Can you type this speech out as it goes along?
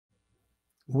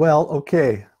Well,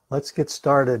 okay, let's get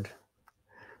started.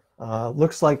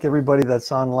 Looks like everybody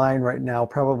that's online right now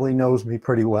probably knows me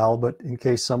pretty well, but in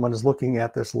case someone is looking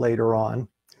at this later on,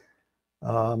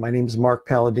 my name is Marc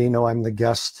Paladino. I'm the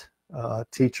guest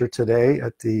teacher today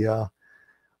at the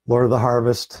Lord of the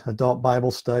Harvest Adult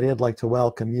Bible Study. I'd like to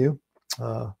welcome you.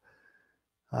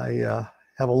 I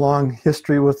have a long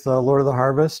history with Lord of the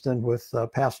Harvest and with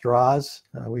Pastor Oz.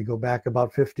 We go back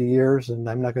about 50 years, and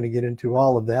I'm not going to get into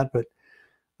all of that, but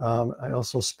I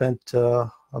also spent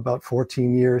about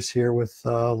 14 years here with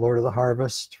Lord of the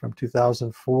Harvest from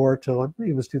 2004 till I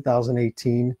believe it was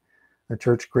 2018. The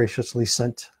church graciously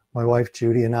sent my wife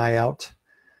Judy and I out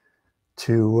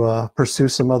to pursue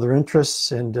some other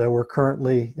interests, and we're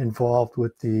currently involved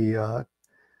with the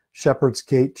Shepherd's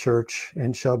Gate Church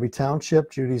in Shelby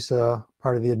Township. Judy's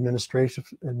part of the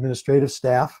administrative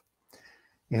staff,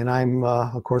 and I'm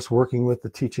of course working with the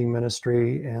teaching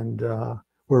ministry, and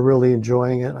we're really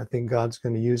enjoying it. I think God's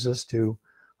going to use us to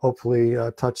hopefully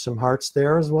touch some hearts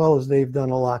there, as well as they've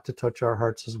done a lot to touch our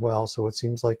hearts as well. So it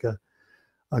seems like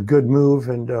a good move,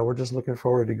 and we're just looking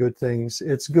forward to good things.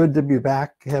 It's good to be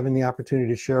back, having the opportunity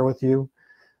to share with you.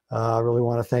 I really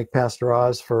want to thank Pastor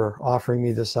Oz for offering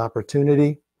me this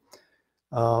opportunity.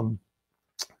 What I'm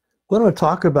going to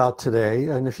talk about today,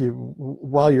 and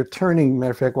while you're turning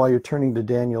to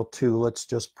Daniel 2, let's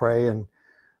just pray. And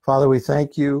Father, we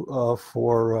thank you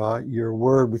for your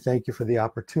word. We thank you for the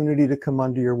opportunity to come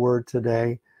under your word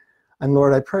today. And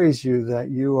Lord, I praise you that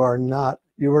you are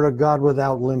a God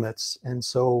without limits. And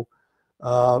so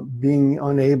being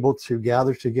unable to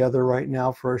gather together right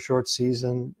now for a short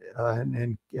season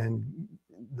and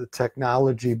the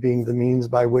technology being the means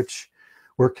by which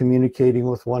we're communicating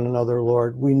with one another,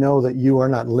 Lord, we know that you are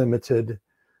not limited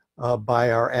by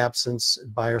our absence,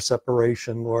 by our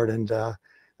separation, Lord, and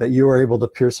that you are able to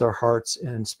pierce our hearts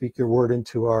and speak your word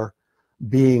into our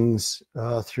beings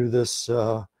through this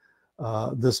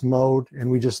mode. And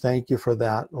we just thank you for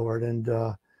that, Lord. And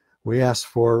we ask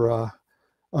for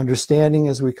understanding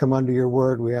as we come under your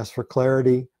word. We ask for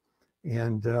clarity.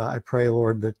 And I pray,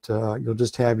 Lord, that you'll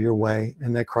just have your way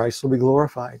and that Christ will be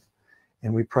glorified.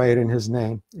 And we pray it in his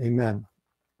name. Amen.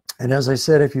 And as I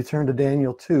said, if you turn to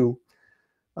Daniel 2,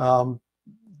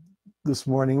 this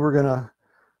morning, we're going to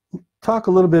talk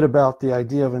a little bit about the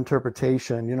idea of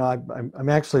interpretation. You know, I'm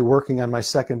actually working on my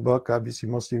second book. Obviously,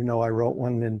 most of you know I wrote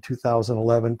one in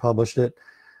 2011, published it.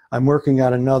 I'm working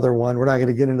on another one. We're not going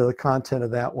to get into the content of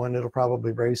that one. It'll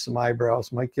probably raise some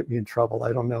eyebrows, might get me in trouble.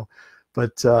 I don't know.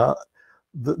 But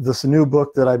this new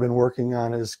book that I've been working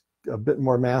on is a bit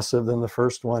more massive than the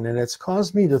first one, and it's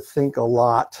caused me to think a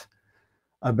lot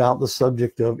about the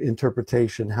subject of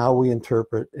interpretation, how we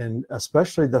interpret, and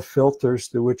especially the filters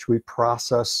through which we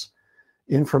process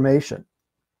information.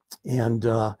 And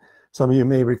some of you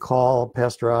may recall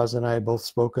Pastor Oz and I had both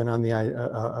spoken on the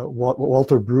what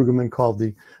Walter Brueggemann called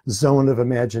the zone of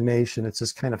imagination. It's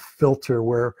this kind of filter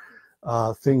where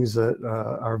things that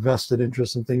are vested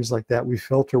interests and things like that, we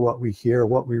filter what we hear,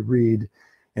 what we read,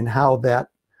 and how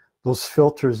those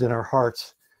filters in our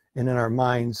hearts and in our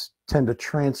minds tend to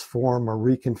transform or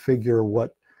reconfigure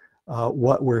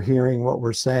what we're hearing, what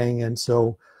we're saying. And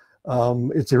so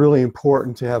it's really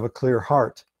important to have a clear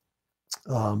heart.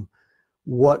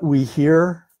 What we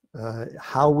hear,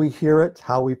 how we hear it,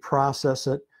 how we process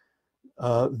it,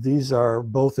 these are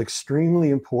both extremely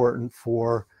important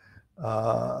for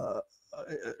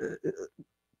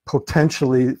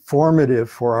potentially formative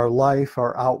for our life,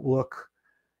 our outlook,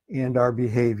 and our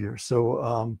behavior.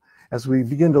 So as we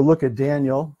begin to look at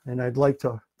Daniel, and I'd like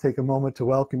to take a moment to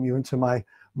welcome you into my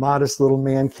modest little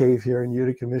man cave here in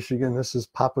Utica, Michigan. This is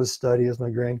Papa's study, as my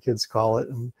grandkids call it,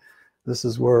 and this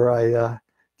is where I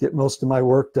get most of my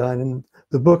work done. And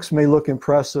the books may look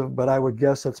impressive, but I would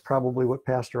guess that's probably what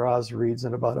Pastor Oz reads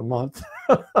in about a month.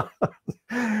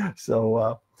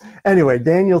 So anyway,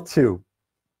 Daniel 2.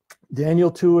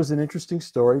 Daniel 2 is an interesting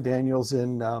story. Daniel's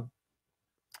in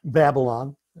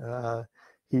Babylon.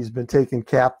 He's been taken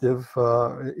captive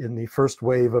in the first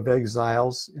wave of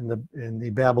exiles in the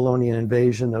Babylonian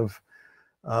invasion of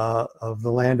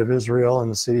the land of Israel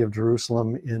and the city of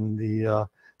Jerusalem in the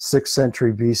 6th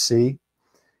century BC.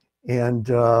 And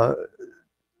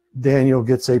Daniel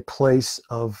gets a place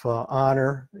of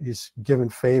honor. He's given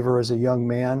favor as a young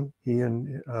man, he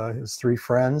and his 3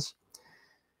 friends.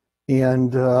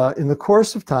 And in the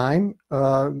course of time,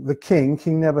 the King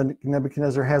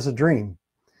Nebuchadnezzar, has a dream.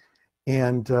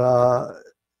 And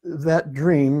that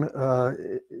dream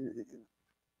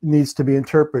needs to be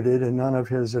interpreted, and none of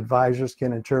his advisors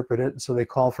can interpret it, so they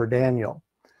call for Daniel.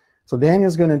 So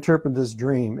Daniel's going to interpret this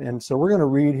dream. And so we're going to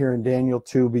read here in Daniel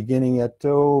 2, beginning at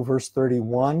verse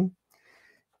 31.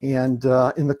 And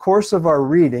in the course of our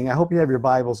reading, I hope you have your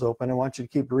Bibles open. I want you to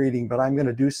keep reading, but I'm going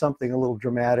to do something a little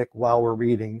dramatic while we're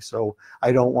reading. So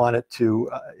I don't want it to,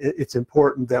 it's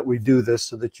important that we do this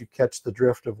so that you catch the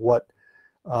drift of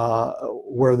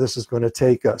where this is going to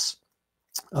take us.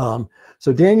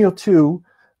 So Daniel 2,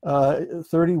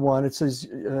 31, it says,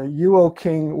 you, O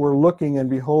king, were looking, and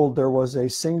behold, there was a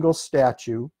single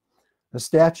statue, a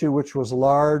statue which was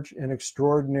large and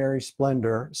extraordinary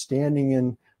splendor, standing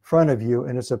in front of you,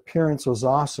 and its appearance was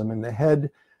awesome. And the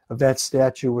head of that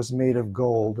statue was made of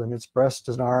gold, and its breast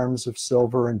and arms of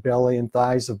silver, and belly and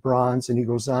thighs of bronze. And he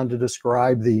goes on to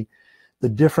describe the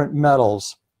different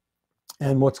metals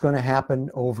and what's going to happen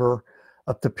over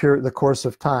the course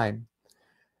of time.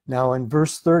 Now in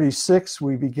verse 36,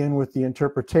 we begin with the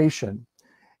interpretation.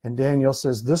 And Daniel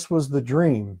says, this was the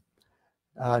dream.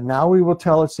 Now we will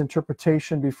tell its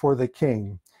interpretation before the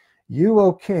king. You,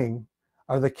 O king,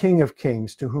 are the King of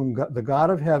kings, to whom the God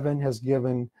of heaven has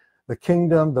given the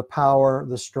kingdom, the power,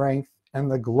 the strength,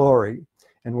 and the glory.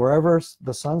 And wherever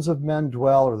the sons of men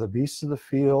dwell, or the beasts of the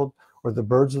field, or the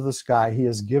birds of the sky, he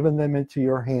has given them into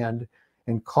your hand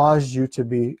and caused you to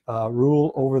be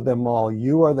rule over them all.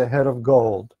 You are the head of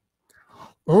gold.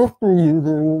 After you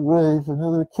there will rise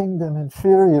another kingdom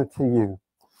inferior to you,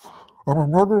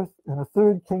 and a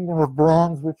third kingdom of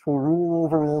bronze, which will rule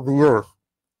over all the earth.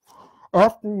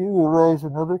 After you will rise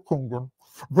another kingdom.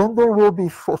 Then there will be a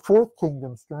fourth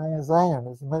kingdom, strong as iron,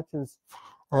 as much as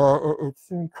it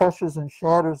soon crushes and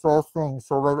shatters all things,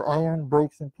 so that iron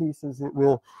breaks in pieces. It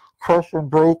will crush and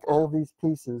break all these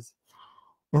pieces.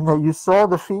 In that you saw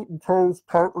the feet and toes,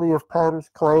 partly of potter's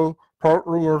clay,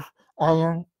 partly of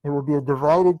iron. It will be a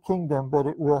divided kingdom, but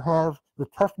it will have the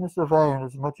toughness of iron,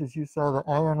 as much as you saw the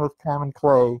iron with common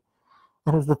clay.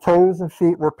 And as the toes and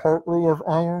feet were partly of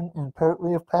iron and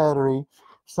partly of pottery,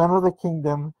 some of the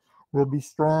kingdom will be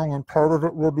strong and part of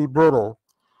it will be brittle.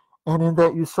 And in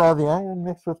that you saw the iron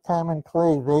mixed with common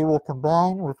clay, they will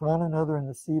combine with one another in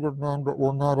the seed of men, but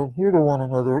will not adhere to one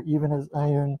another, even as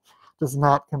iron does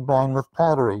not combine with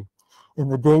pottery. In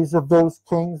the days of those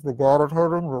kings, the God of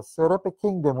heaven will set up a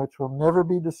kingdom which will never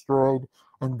be destroyed,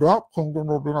 and that kingdom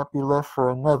will not be left for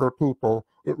another people.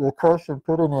 It will crush and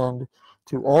put an end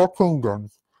to all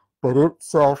kingdoms, but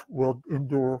itself will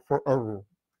endure forever.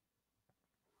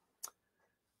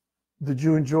 Did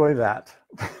you enjoy that?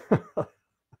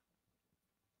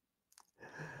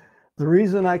 The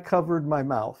reason I covered my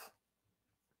mouth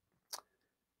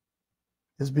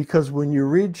is because when you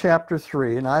read chapter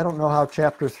 3, and I don't know how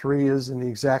chapter 3 is in the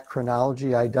exact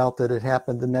chronology, I doubt that it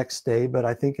happened the next day, but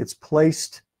I think it's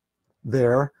placed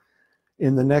there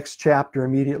in the next chapter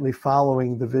immediately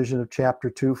following the vision of chapter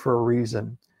 2 for a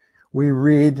reason. We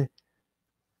read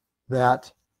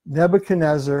that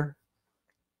Nebuchadnezzar,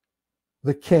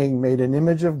 the king, made an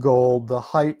image of gold, the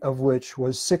height of which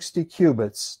was 60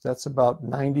 cubits, that's about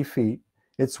 90 feet.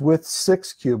 Its width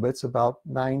 6 cubits, about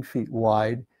 9 feet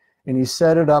wide, and he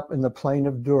set it up in the plain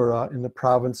of Dura in the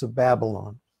province of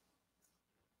Babylon.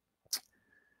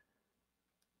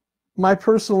 My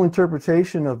personal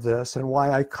interpretation of this, and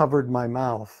why I covered my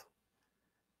mouth,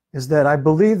 is that I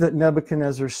believe that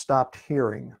Nebuchadnezzar stopped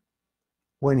hearing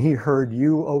when he heard,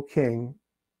 you, O king,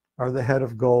 are the head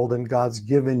of gold, and God's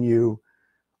given you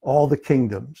all the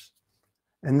kingdoms.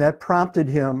 And that prompted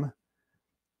him,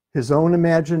 his own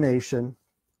imagination,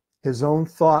 his own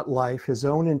thought life, his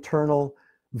own internal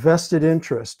vested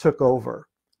interest took over.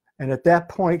 And at that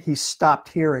point, he stopped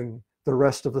hearing the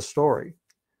rest of the story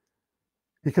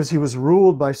because he was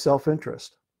ruled by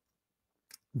self-interest.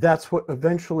 That's what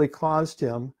eventually caused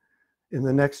him, in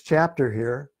the next chapter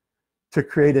here, to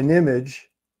create an image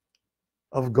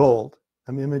of gold,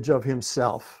 an image of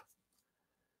himself.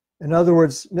 In other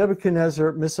words,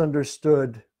 Nebuchadnezzar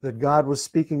misunderstood that God was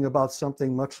speaking about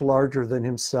something much larger than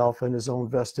himself and his own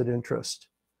vested interest.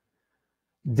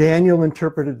 Daniel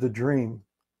interpreted the dream,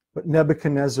 but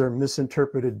Nebuchadnezzar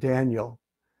misinterpreted Daniel.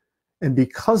 And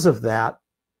because of that,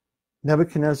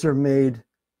 Nebuchadnezzar made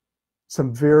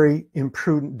some very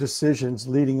imprudent decisions,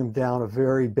 leading him down a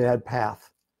very bad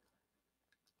path.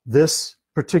 This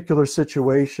particular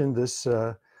situation, this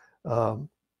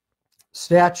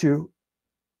statue,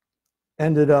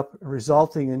 ended up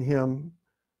resulting in him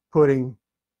putting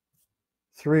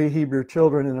 3 Hebrew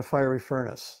children in a fiery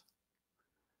furnace.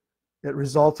 It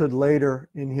resulted later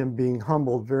in him being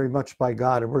humbled very much by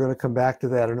God, and we're going to come back to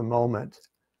that in a moment.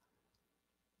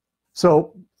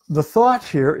 So the thought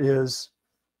here is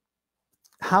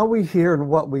how we hear and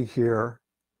what we hear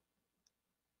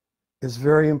is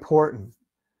very important,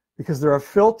 because there are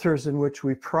filters in which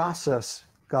we process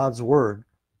God's word.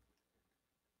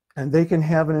 And they can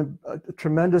have a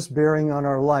tremendous bearing on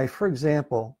our life. For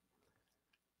example,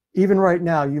 even right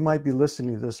now, you might be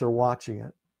listening to this or watching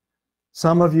it.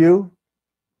 Some of you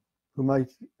who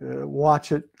might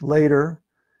watch it later,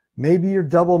 maybe you're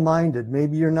double-minded.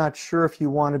 Maybe you're not sure if you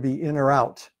want to be in or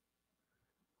out.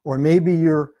 Or maybe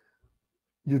you're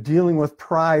dealing with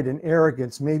pride and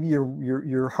arrogance. Maybe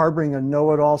you're harboring a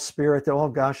know-it-all spirit that, oh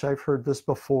gosh, I've heard this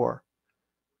before.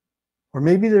 Or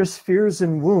maybe there's fears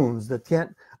and wounds that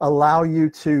can't allow you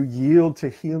to yield to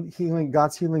healing,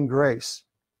 God's healing grace.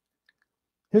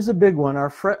 Here's a big one,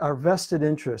 our vested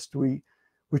interest. We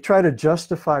try to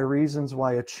justify reasons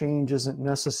why a change isn't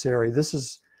necessary.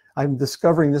 I'm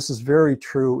discovering this is very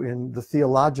true in the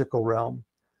theological realm.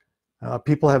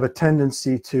 People have a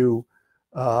tendency to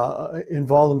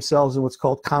involve themselves in what's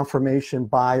called confirmation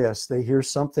bias. They hear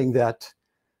something that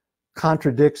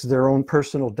contradicts their own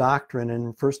personal doctrine,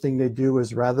 and first thing they do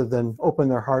is, rather than open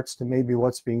their hearts to maybe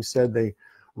what's being said, they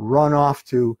run off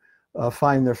to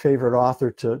find their favorite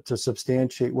author to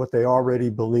substantiate what they already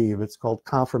believe. It's called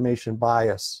confirmation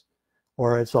bias,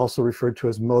 or it's also referred to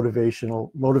as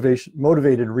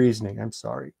motivated reasoning. I'm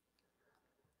sorry.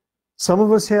 Some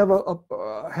of us have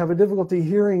a difficulty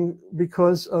hearing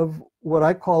because of what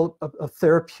I call a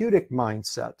therapeutic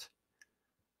mindset.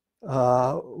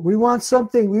 We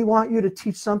want you to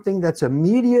teach something that's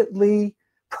immediately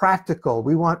practical.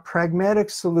 We want pragmatic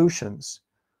solutions.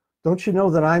 Don't you know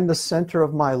that I'm the center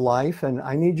of my life, and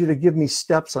I need you to give me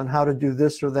steps on how to do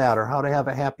this or that, or how to have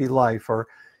a happy life,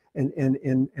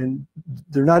 and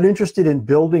they're not interested in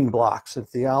building blocks and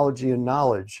theology and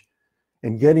knowledge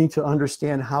and getting to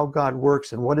understand how God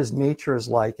works and what his nature is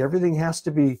like. Everything has to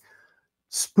be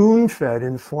spoon-fed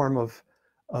in form of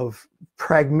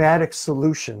pragmatic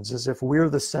solutions, as if we're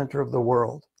the center of the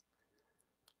world.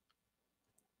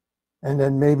 And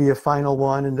then maybe a final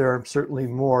one, and there are certainly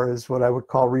more, is what I would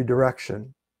call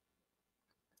redirection.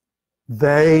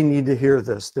 They need to hear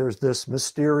this. There's this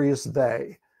mysterious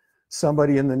they,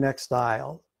 somebody in the next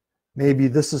aisle. Maybe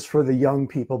this is for the young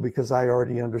people because I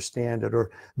already understand it, or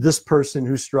this person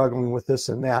who's struggling with this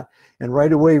and that. And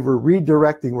right away we're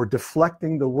redirecting, we're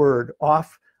deflecting the word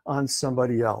off on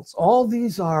somebody else. All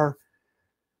these are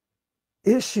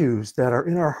issues that are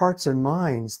in our hearts and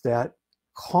minds that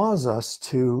cause us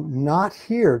to not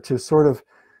hear, to sort of,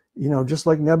 just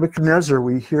like Nebuchadnezzar,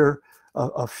 we hear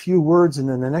a few words, and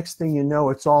then the next thing you know,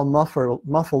 it's all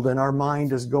muffled, and our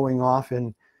mind is going off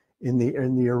in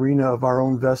the arena of our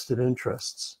own vested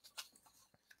interests.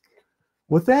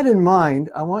 With that in mind,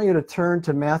 I want you to turn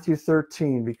to Matthew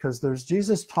 13, because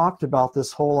Jesus talked about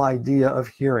this whole idea of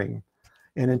hearing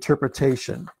and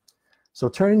interpretation. So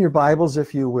turn in your Bibles,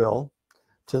 if you will,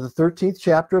 to the 13th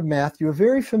chapter of Matthew, a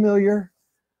very familiar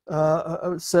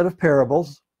set of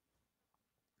parables.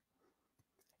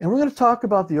 And we're going to talk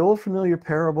about the old familiar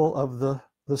parable of the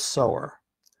sower.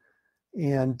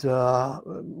 And I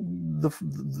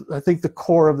think the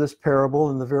core of this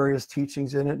parable and the various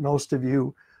teachings in it, most of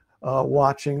you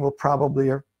watching will probably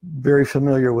are very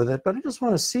familiar with it. But I just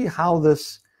want to see how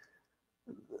this,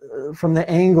 from the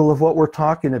angle of what we're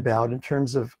talking about in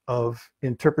terms of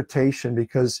interpretation,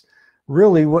 because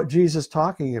really what Jesus is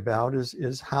talking about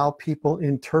is how people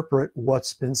interpret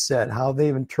what's been said, how they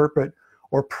interpret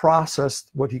or process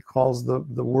what he calls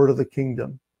the word of the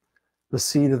kingdom, the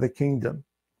seed of the kingdom.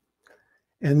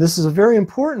 And this is a very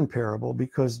important parable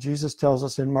because Jesus tells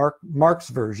us in Mark's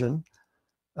version,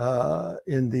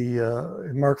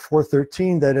 in Mark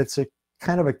 4:13, that it's a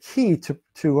kind of a key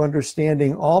to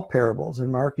understanding all parables.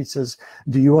 In Mark, he says,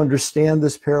 do you understand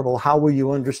this parable? How will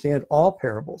you understand all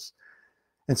parables?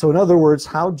 And so in other words,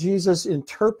 how Jesus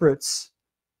interprets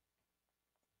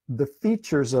the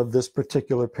features of this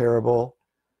particular parable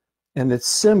and its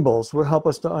symbols will help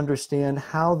us to understand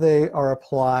how they are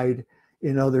applied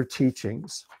in other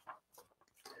teachings.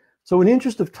 So in the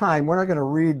interest of time, we're not going to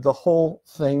read the whole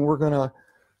thing. We're going to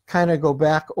kind of go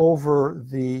back over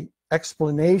the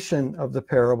explanation of the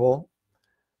parable,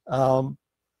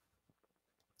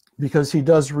 because he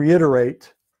does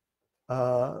reiterate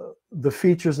the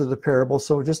features of the parable.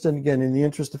 So just again, in the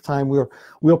interest of time,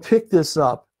 we'll pick this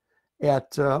up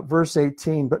at verse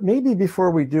 18. But maybe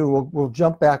before we do, we'll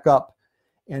jump back up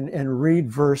and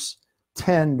read verse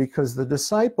 10, because the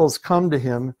disciples come to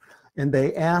him and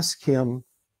they ask him,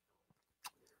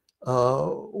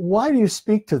 why do you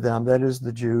speak to them, that is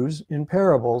the Jews, in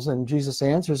parables? And Jesus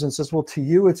answers and says, well, to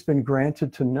you it's been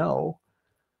granted to know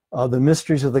the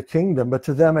mysteries of the kingdom, but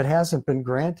to them it hasn't been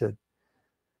granted.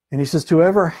 And he says,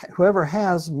 whoever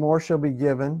has, more shall be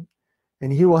given,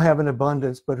 and he will have an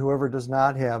abundance, but whoever does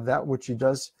not have, that which he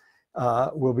does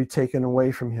will be taken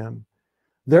away from him.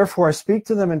 Therefore I speak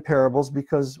to them in parables,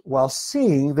 because while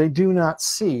seeing they do not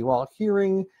see, while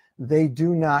hearing they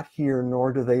do not hear,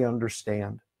 nor do they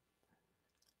understand.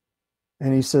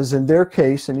 And he says, in their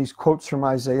case, and he quotes from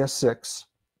Isaiah 6,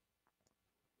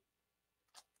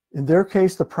 in their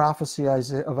case, the prophecy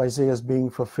of Isaiah is being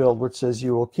fulfilled, which says,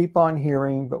 you will keep on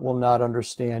hearing, but will not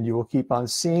understand. You will keep on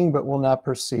seeing, but will not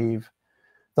perceive.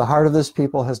 The heart of this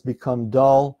people has become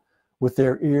dull. With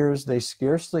their ears, they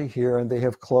scarcely hear, and they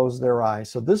have closed their eyes.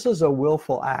 So this is a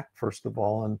willful act, first of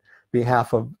all, on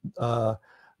behalf of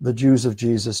the Jews of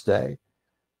Jesus' day.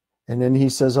 And then he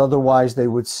says, otherwise they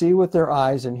would see with their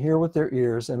eyes and hear with their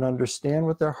ears and understand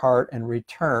with their heart and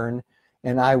return,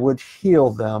 and I would heal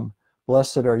them.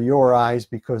 Blessed are your eyes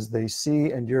because they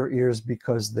see, and your ears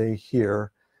because they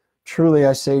hear. Truly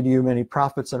I say to you, many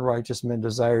prophets and righteous men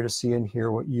desire to see and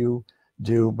hear what you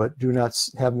do, but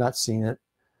have not seen it,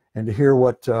 and to hear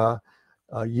what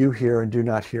you hear and do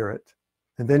not hear it.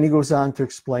 And then he goes on to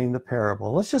explain the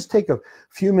parable. Let's just take a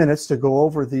few minutes to go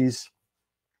over these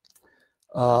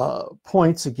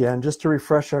points again, just to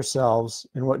refresh ourselves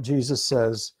in what Jesus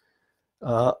says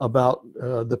about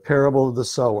the parable of the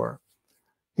sower.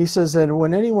 He says that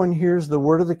when anyone hears the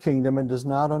word of the kingdom and does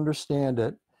not understand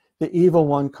it, the evil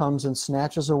one comes and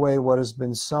snatches away what has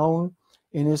been sown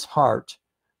in his heart.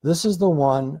 This is the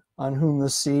one on whom the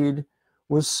seed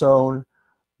was sown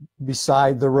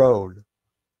beside the road.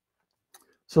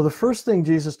 So the first thing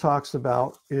Jesus talks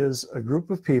about is a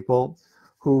group of people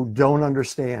who don't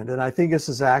understand. And I think this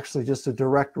is actually just a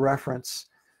direct reference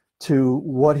to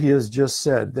what he has just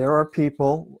said. There are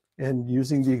people, and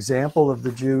using the example of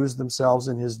the Jews themselves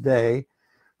in his day,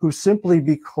 who simply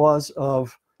because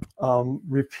of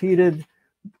repeated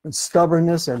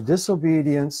stubbornness and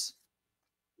disobedience,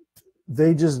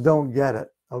 they just don't get it,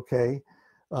 okay?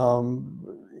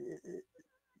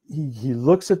 He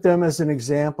looks at them as an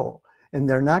example, and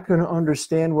they're not going to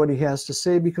understand what he has to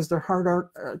say because their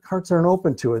hearts aren't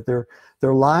open to it.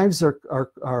 Their lives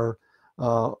are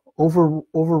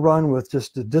overrun with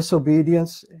just the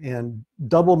disobedience and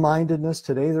double-mindedness.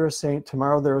 Today they're a saint,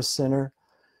 tomorrow they're a sinner.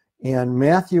 And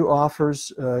Matthew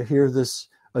offers here this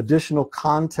additional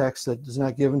context that is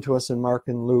not given to us in Mark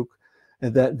and Luke,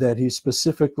 and that he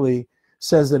specifically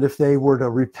says that if they were to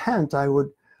repent, I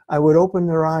would open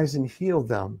their eyes and heal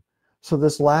them. So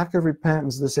this lack of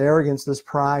repentance, this arrogance, this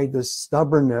pride, this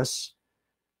stubbornness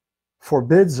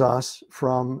forbids us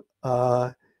from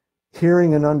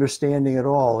hearing and understanding at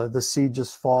all. The seed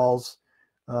just falls.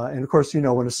 And of course, you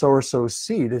know, when a sower sows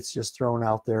seed, it's just thrown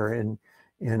out there and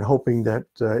hoping that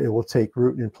it will take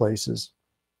root in places.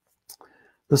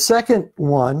 The second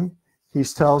one, he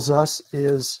tells us,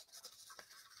 is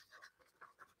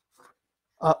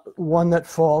one that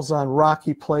falls on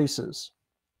rocky places.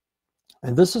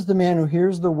 And this is the man who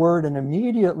hears the word and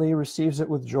immediately receives it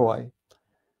with joy.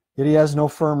 Yet he has no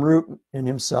firm root in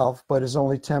himself, but is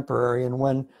only temporary. And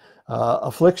when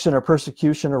affliction or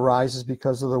persecution arises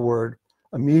because of the word,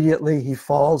 immediately he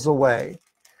falls away.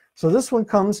 So this one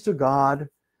comes to God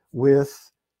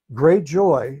with great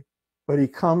joy, but he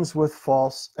comes with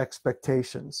false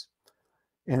expectations.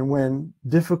 And when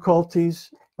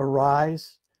difficulties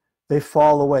arise, they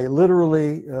fall away.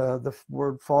 Literally, the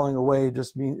word falling away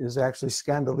is actually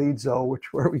scandalizo,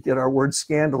 where we get our word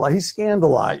scandalize. He's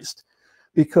scandalized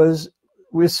because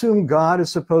we assume God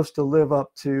is supposed to live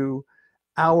up to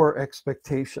our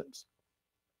expectations.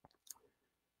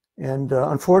 And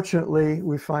unfortunately,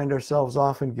 we find ourselves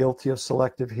often guilty of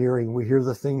selective hearing. We hear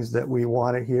the things that we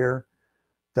want to hear,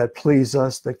 that please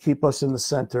us, that keep us in the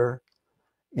center.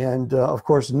 And of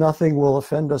course, nothing will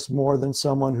offend us more than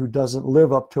someone who doesn't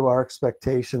live up to our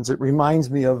expectations. It reminds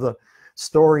me of the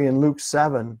story in Luke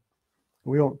 7.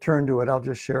 We won't turn to it. I'll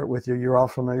just share it with you. You're all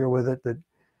familiar with it, that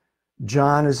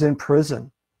John is in prison,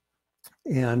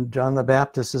 and John the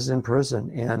Baptist is in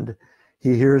prison, and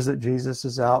he hears that Jesus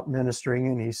is out ministering,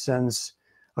 and he sends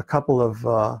a couple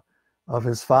of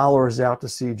his followers out to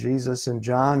see Jesus. And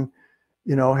John,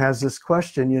 you know, has this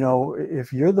question, you know,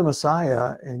 if you're the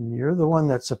Messiah and you're the one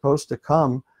that's supposed to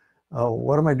come,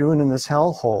 what am I doing in this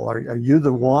hellhole? Are you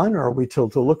the one, or are we to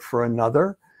look for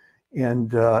another?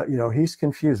 And, you know, he's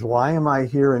confused. Why am I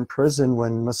here in prison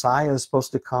when Messiah is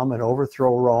supposed to come and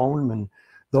overthrow Rome? And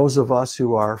those of us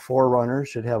who are forerunners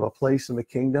should have a place in the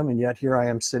kingdom. And yet here I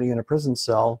am sitting in a prison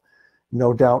cell,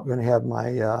 no doubt going to have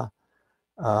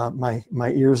my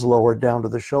ears lowered down to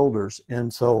the shoulders.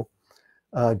 And so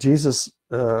Jesus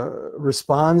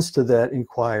responds to that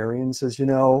inquiry and says, you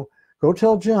know, go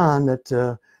tell John that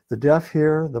the deaf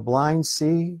hear, the blind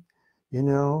see, you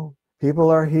know, people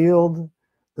are healed,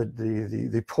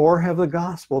 the poor have the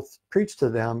gospel preached to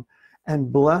them,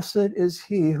 and blessed is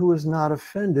he who is not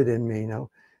offended in me. Now,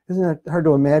 isn't it hard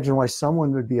to imagine why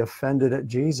someone would be offended at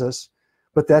Jesus?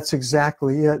 But that's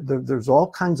exactly it. There's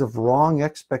all kinds of wrong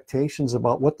expectations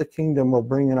about what the kingdom will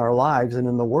bring in our lives and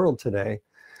in the world today.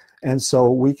 And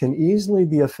so we can easily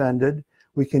be offended.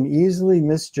 We can easily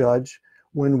misjudge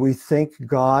when we think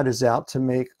God is out to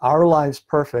make our lives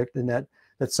perfect, and that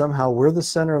somehow we're the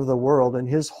center of the world and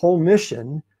his whole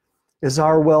mission is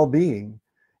our well-being.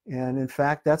 And in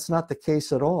fact, that's not the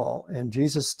case at all. And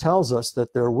Jesus tells us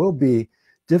that there will be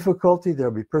difficulty,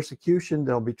 there'll be persecution,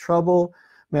 there'll be trouble.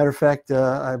 Matter of fact,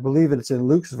 I believe it's in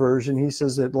Luke's version, he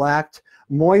says it lacked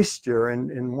moisture,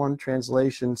 and in one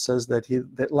translation says that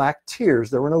that lacked tears.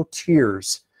 There were no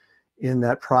tears in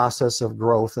that process of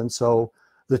growth. And so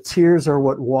the tears are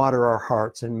what water our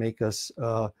hearts and make us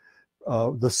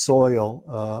the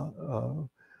soil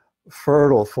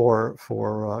fertile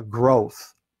for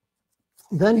growth.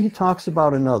 Then he talks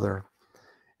about another.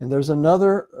 And there's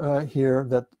another here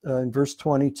that in verse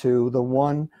 22, the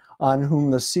one on whom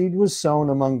the seed was sown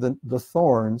among the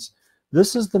thorns.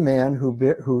 This is the man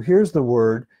who hears the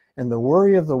word, and the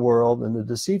worry of the world and the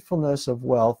deceitfulness of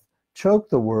wealth choke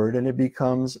the word, and it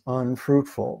becomes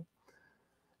unfruitful.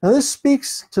 Now this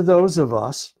speaks to those of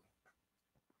us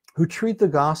who treat the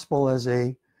gospel as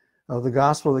the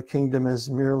gospel of the kingdom as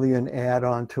merely an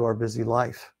add-on to our busy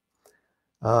life.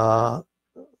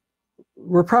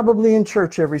 We're probably in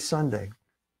church every Sunday.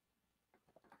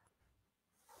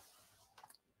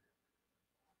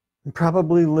 And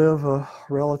probably live a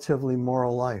relatively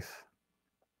moral life.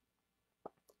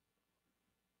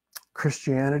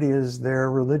 Christianity is their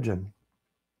religion.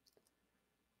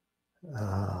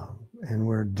 And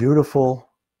we're dutiful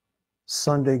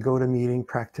Sunday go-to-meeting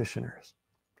practitioners.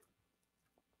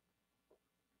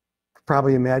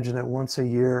 Probably imagine that once a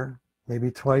year, maybe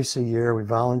twice a year, we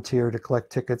volunteer to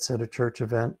collect tickets at a church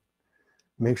event,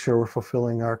 make sure we're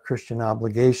fulfilling our Christian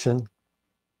obligation.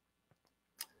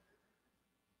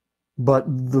 But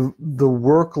the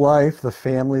work life, the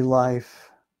family life,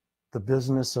 the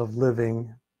business of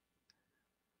living,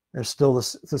 are still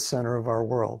the center of our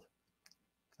world.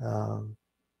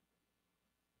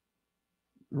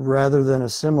 Rather than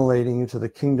assimilating into the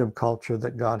kingdom culture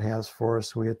that God has for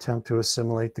us, we attempt to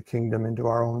assimilate the kingdom into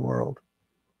our own world.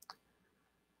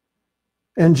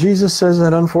 And Jesus says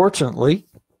that unfortunately,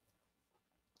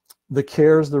 the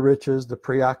cares, the riches, the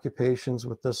preoccupations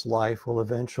with this life will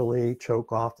eventually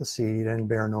choke off the seed and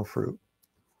bear no fruit.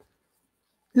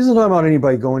 He isn't talking about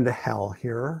anybody going to hell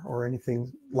here or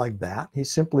anything like that.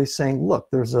 He's simply saying,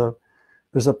 look, there's a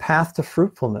path to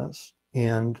fruitfulness,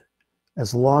 and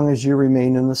as long as you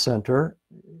remain in the center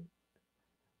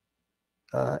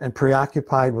and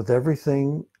preoccupied with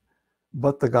everything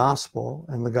but the gospel,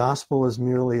 and the gospel is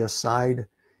merely a side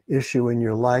issue in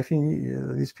your life.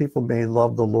 These people may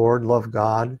love the Lord, love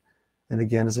God, and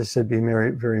again, as I said, be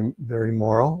very, very, very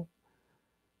moral.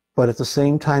 But at the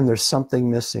same time, there's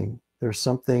something missing. There's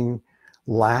something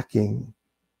lacking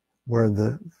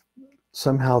where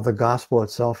somehow the gospel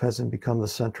itself hasn't become the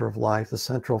center of life, the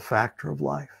central factor of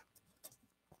life.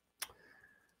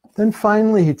 Then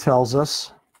finally, he tells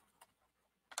us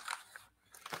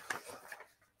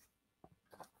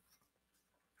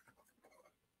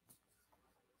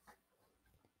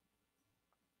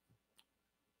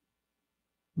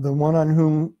the one on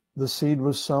whom the seed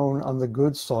was sown on the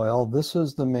good soil, this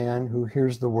is the man who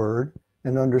hears the word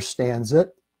and understands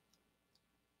it,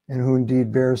 and who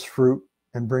indeed bears fruit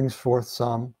and brings forth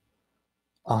some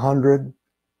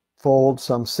 100-fold,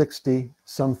 some 60,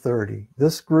 some 30.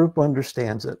 This group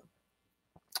understands it.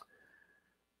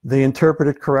 They interpret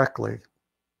it correctly.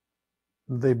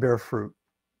 They bear fruit.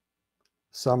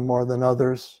 Some more than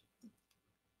others,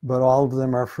 but all of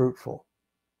them are fruitful.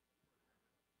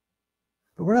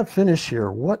 But we're not finished here.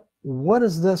 What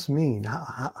does this mean?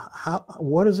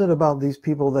 What is it about these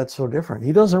people that's so different?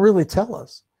 He doesn't really tell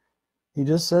us. He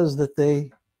just says that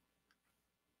they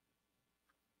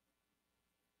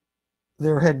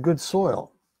had good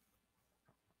soil.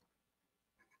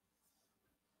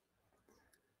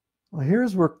 Well,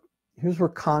 here's where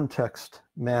context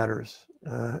matters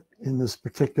in this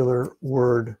particular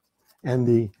word and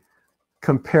the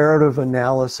comparative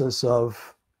analysis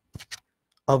of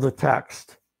the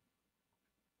text.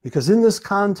 Because in this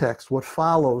context, what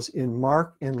follows in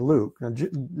Mark and Luke, now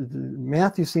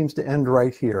Matthew seems to end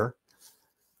right here,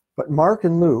 but Mark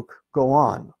and Luke go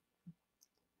on,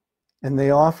 and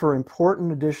they offer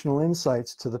important additional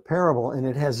insights to the parable, and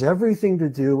it has everything to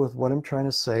do with what I'm trying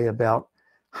to say about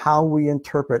how we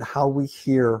interpret, how we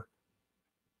hear,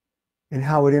 and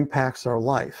how it impacts our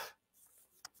life.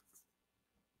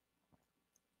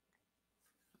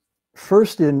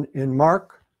 first in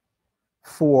Mark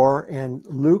 4 and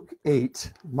Luke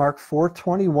 8, Mark 4,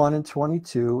 21 and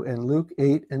 22, and Luke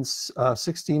 8 and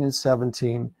 16 and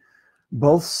 17,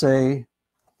 both say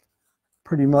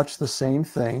pretty much the same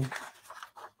thing.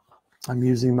 I'm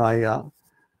using my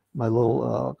my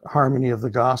little harmony of the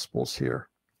Gospels here.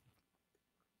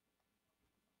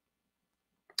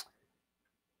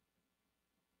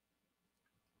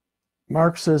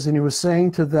 Mark says, and he was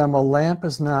saying to them, a lamp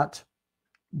is not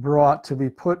brought to be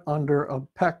put under a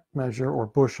peck measure or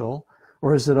bushel,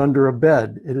 or is it under a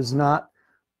bed? It is not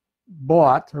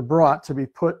bought or brought to be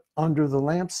put under the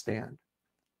lampstand.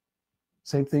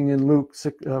 Same thing in Luke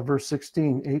verse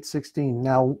 16, 8:16.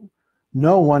 Now,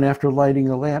 no one after lighting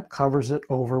a lamp covers it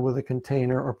over with a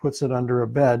container or puts it under a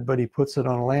bed, but he puts it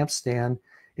on a lampstand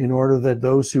in order that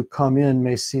those who come in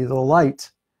may see the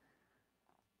light.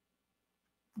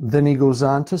 Then he goes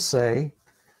on to say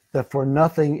that for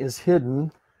nothing is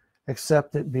hidden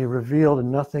except it be revealed,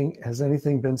 and nothing has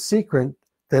anything been secret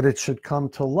that it should come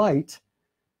to light.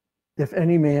 If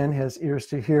any man has ears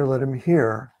to hear, let him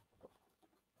hear.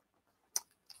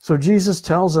 So Jesus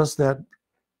tells us that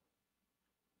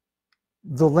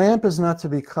the lamp is not to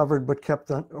be covered but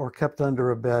kept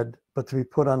under a bed, but to be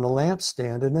put on the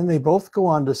lampstand. And then they both go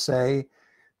on to say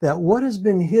that what has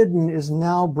been hidden is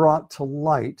now brought to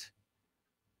light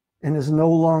and is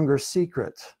no longer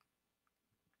secret.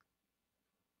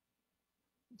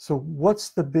 So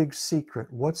what's the big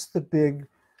secret? What's the big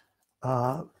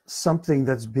something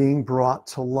that's being brought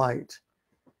to light?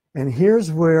 And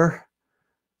here's where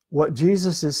what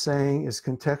Jesus is saying is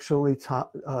contextually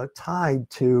tied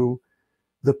to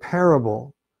the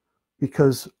parable,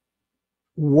 because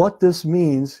what this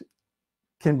means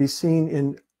can be seen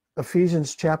in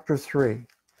Ephesians chapter 3.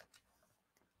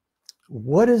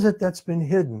 What is it that's been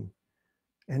hidden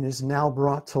and is now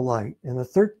brought to light? In the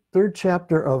third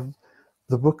chapter of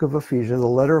the book of Ephesians, the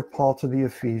letter of Paul to the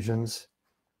Ephesians,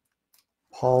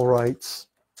 Paul writes,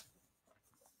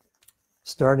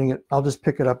 starting at, I'll just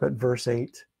pick it up at verse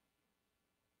 8.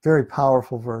 Very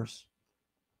powerful verse.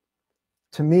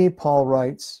 To me, Paul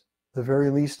writes, the very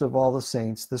least of all the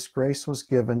saints, this grace was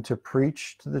given to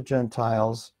preach to the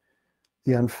Gentiles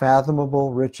the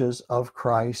unfathomable riches of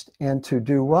Christ, and to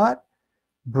do what?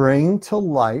 Bring to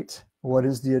light what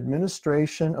is the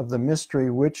administration of the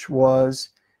mystery which was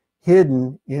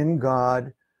hidden in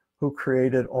God who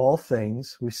created all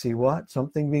things. We see what?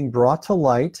 Something being brought to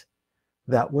light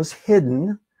that was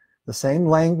hidden. The same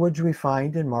language we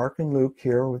find in Mark and Luke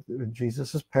here with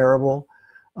Jesus' parable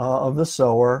of the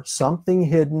sower. Something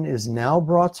hidden is now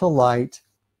brought to light,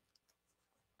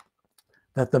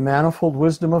 that the manifold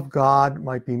wisdom of God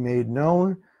might be made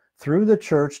known through the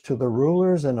church to the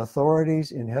rulers and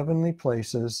authorities in heavenly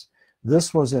places.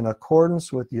 This was in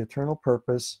accordance with the eternal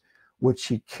purpose which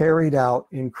he carried out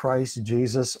in Christ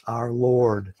Jesus our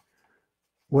Lord.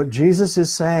 What Jesus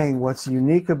is saying, what's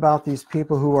unique about these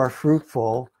people who are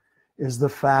fruitful, is the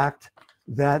fact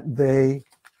that they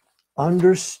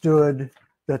understood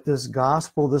that this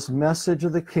gospel, this message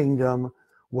of the kingdom,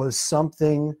 was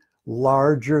something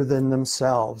larger than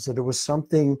themselves, that it was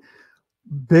something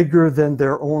bigger than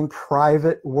their own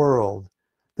private world,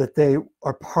 that they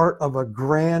are part of a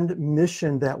grand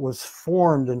mission that was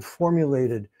formed and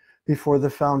formulated before the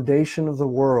foundation of the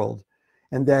world,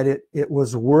 and that it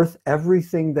was worth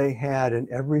everything they had and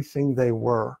everything they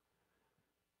were.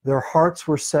 Their hearts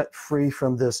were set free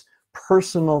from this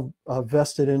personal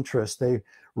vested interest. They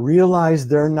realize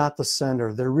they're not the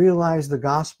center. They realize the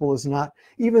gospel is not,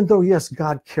 even though, yes,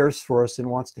 God cares for us and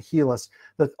wants to heal us,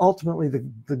 that ultimately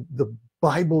the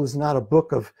Bible is not a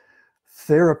book of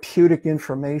therapeutic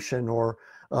information or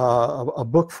a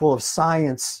book full of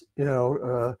science,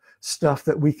 stuff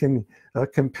that we can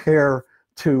compare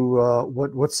to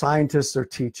what scientists are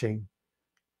teaching.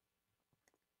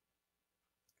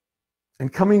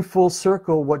 And coming full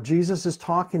circle, what Jesus is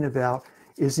talking about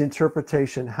is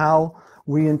interpretation, how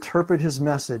we interpret his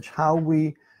message, how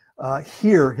we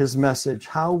hear his message,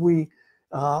 how we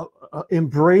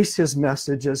embrace his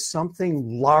message as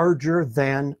something larger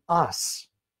than us.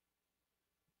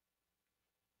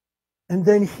 And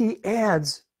then he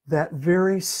adds that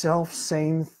very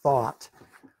self-same thought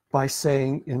by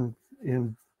saying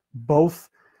in both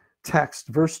texts,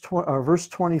 verse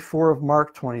 24 of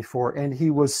Mark 24, and he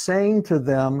was saying to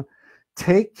them,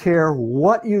 take care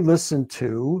what you listen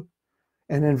to.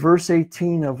 And in verse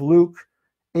 18 of Luke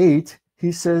 8,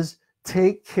 he says,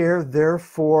 take care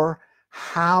therefore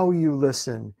how you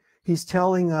listen. He's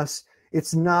telling us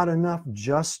it's not enough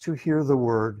just to hear the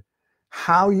word.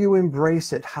 How you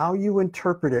embrace it, how you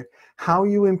interpret it, how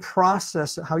you process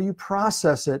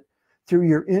it through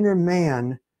your inner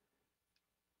man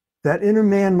That inner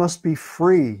man must be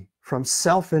free from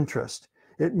self-interest.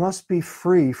 It must be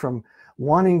free from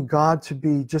wanting God to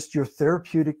be just your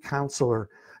therapeutic counselor,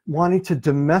 wanting to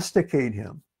domesticate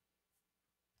him,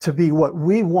 to be what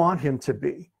we want him to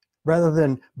be, rather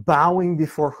than bowing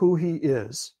before who he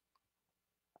is.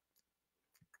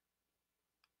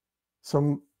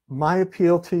 So my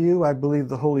appeal to you, I believe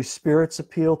the Holy Spirit's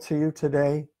appeal to you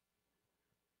today,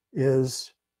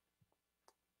 is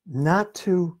not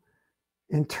to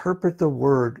interpret the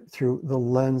word through the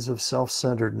lens of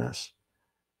self-centeredness.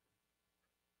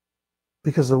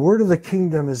 Because the word of the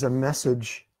kingdom is a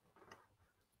message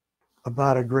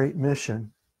about a great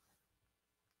mission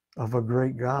of a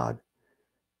great God.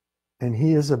 And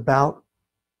he is about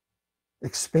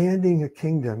expanding a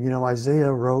kingdom. You know,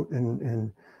 Isaiah wrote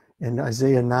in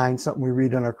Isaiah 9, something we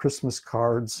read on our Christmas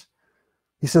cards.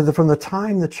 He said that from the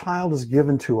time the child is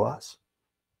given to us,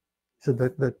 he said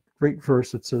that great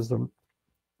verse that says,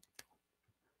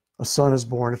 a son is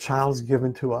born, a child is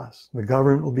given to us. The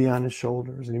government will be on his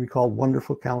shoulders, and he'll be called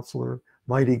Wonderful Counselor,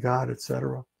 Mighty God,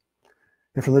 etc.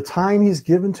 And from the time he's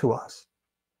given to us,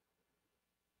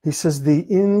 he says the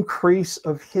increase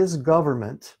of his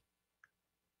government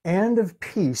and of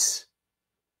peace,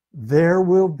 there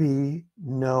will be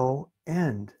no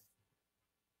end.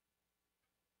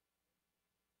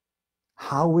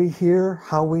 How we hear,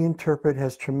 how we interpret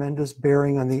has tremendous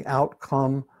bearing on the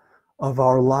outcome of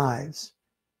our lives.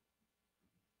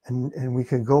 And we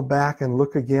can go back and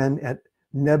look again at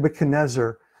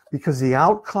Nebuchadnezzar, because the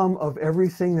outcome of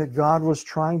everything that God was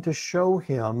trying to show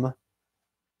him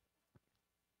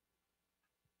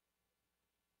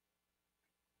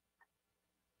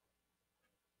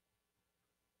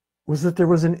was that there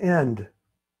was an end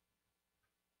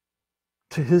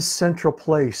to his central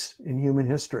place in human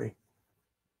history.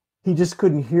 He just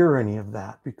couldn't hear any of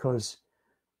that because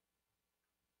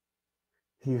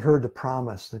he heard the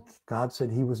promise that God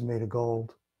said he was made of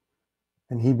gold,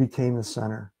 and he became the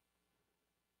center.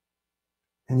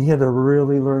 And he had to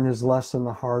really learn his lesson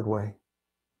the hard way.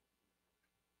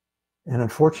 And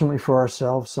unfortunately for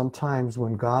ourselves, sometimes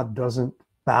when God doesn't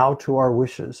bow to our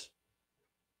wishes,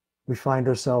 we find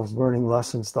ourselves learning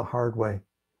lessons the hard way.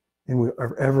 And we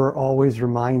are ever always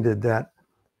reminded that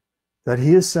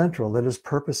he is central, that his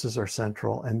purposes are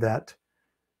central, and that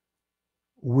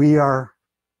we are,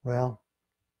 well,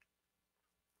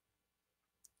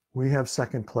 we have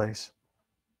second place.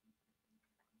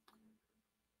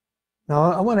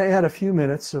 Now, I want to add a few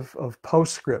minutes of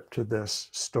postscript to this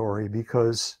story,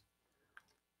 because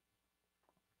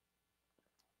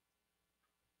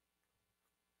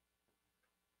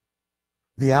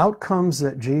the outcomes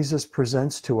that Jesus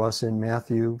presents to us in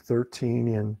Matthew 13,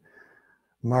 in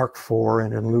Mark 4,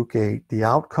 and in Luke 8, the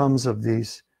outcomes of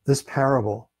this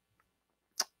parable,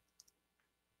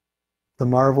 the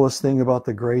marvelous thing about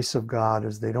the grace of God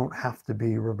is they don't have to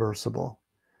be reversible.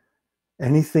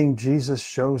 Anything Jesus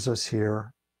shows us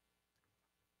here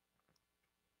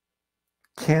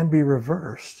can be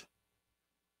reversed.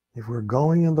 If we're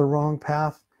going in the wrong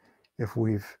path, if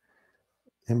we've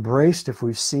embraced, if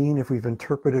we've seen, if we've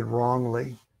interpreted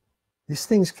wrongly, these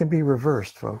things can be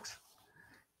reversed, folks.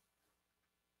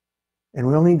 And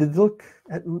we'll need to look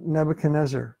at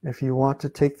Nebuchadnezzar. If you want to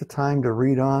take the time to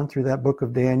read on through that book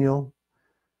of Daniel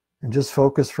and just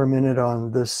focus for a minute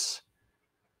on this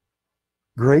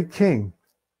great king,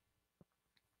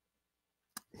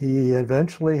 he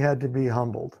eventually had to be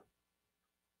humbled.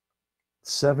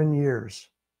 7 years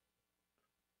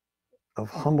of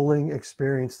humbling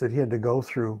experience that he had to go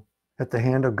through at the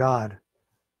hand of God.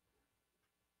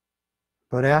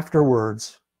 But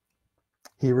afterwards,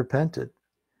 he repented.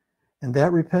 And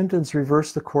that repentance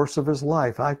reversed the course of his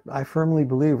life. I firmly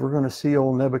believe we're going to see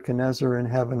old Nebuchadnezzar in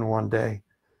heaven one day.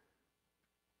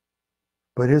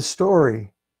 But his story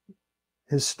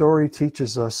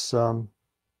teaches us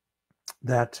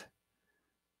that,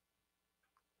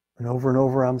 and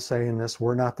over I'm saying this,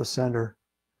 we're not the center.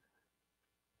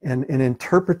 And an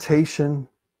interpretation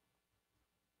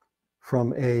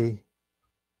from a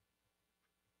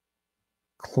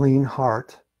clean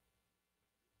heart,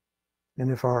 and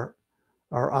if our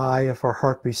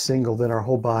heart be single, then our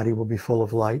whole body will be full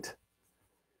of light.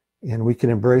 And we can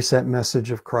embrace that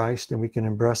message of Christ, and we can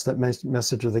embrace that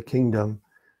message of the kingdom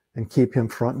and keep him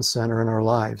front and center in our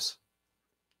lives.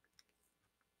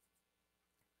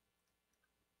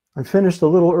 I'm finished a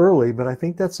little early, but I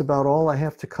think that's about all I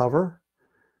have to cover.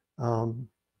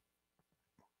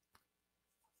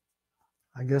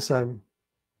 I guess I'm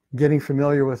getting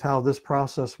familiar with how this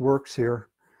process works here.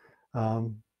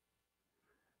 I'm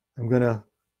going to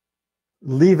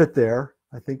leave it there.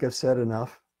 I think I've said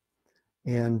enough.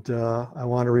 And I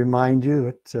want to remind you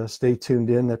that stay tuned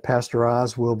in, that Pastor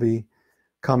Oz will be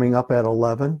coming up at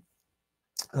 11.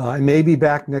 I may be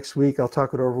back next week. I'll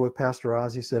talk it over with Pastor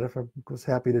Oz. He said if I was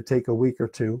happy to take a week or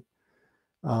two.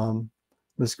 It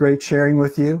was great sharing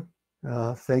with you.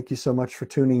 Thank you so much for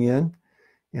tuning in.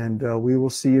 And we will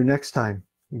see you next time.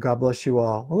 God bless you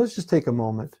all. Well, let's just take a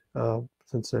moment,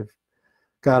 since I've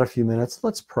got a few minutes.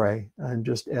 Let's pray and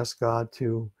just ask God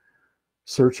to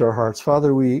search our hearts.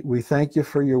 Father, we thank you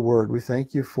for your word. We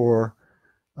thank you for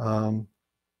not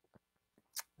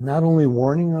only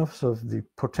warning us of the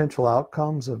potential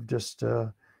outcomes of just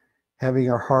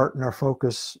having our heart and our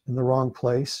focus in the wrong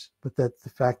place, but that the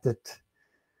fact that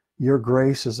your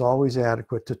grace is always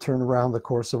adequate to turn around the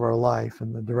course of our life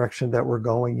and the direction that we're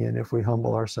going in if we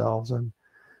humble ourselves. And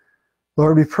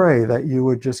Lord, we pray that you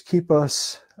would just keep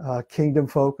us kingdom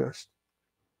focused.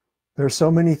 There's so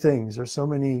many things, there's so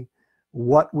many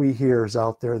what we hears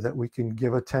out there that we can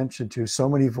give attention to, so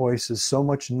many voices, so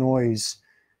much noise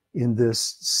in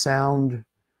this sound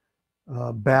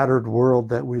battered world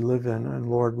that we live in. And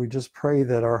Lord, we just pray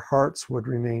that our hearts would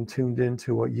remain tuned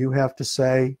into what you have to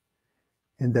say,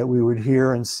 and that we would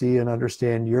hear and see and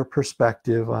understand your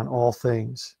perspective on all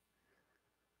things.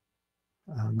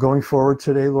 Going forward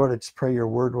today, Lord, I just pray your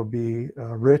word will be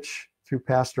rich through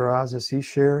Pastor Oz as he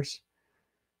shares,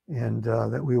 and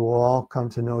that we will all come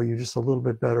to know you just a little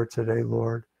bit better today,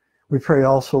 Lord. We pray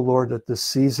also, Lord, that this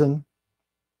season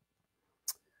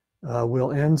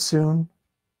will end soon,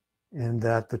 and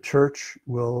that the church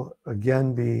will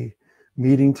again be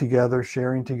meeting together,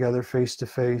 sharing together face to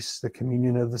face, the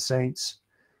communion of the saints.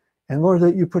 And Lord,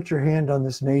 that you put your hand on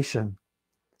this nation.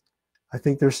 I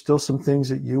think there's still some things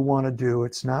that you want to do.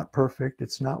 It's not perfect.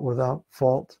 It's not without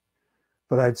fault.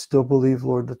 But I'd still believe,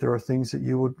 Lord, that there are things that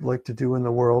you would like to do in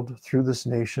the world through this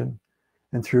nation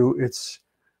and through its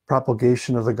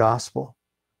propagation of the gospel.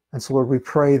 And so, Lord, we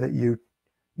pray that you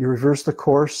reverse the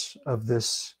course of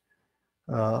this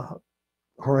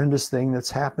horrendous thing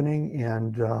that's happening.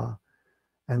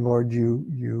 And Lord,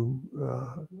 you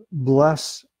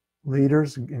bless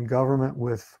leaders in government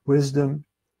with wisdom,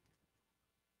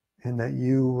 and that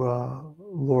you,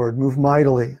 Lord, move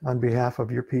mightily on behalf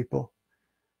of your people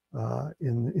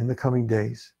in the coming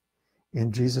days.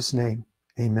 In Jesus' name,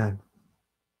 amen.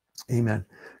 Amen.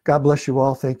 God bless you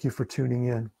all. Thank you for tuning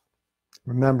in.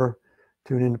 Remember,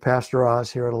 tune in to Pastor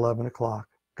Oz here at 11 o'clock.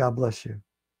 God bless you.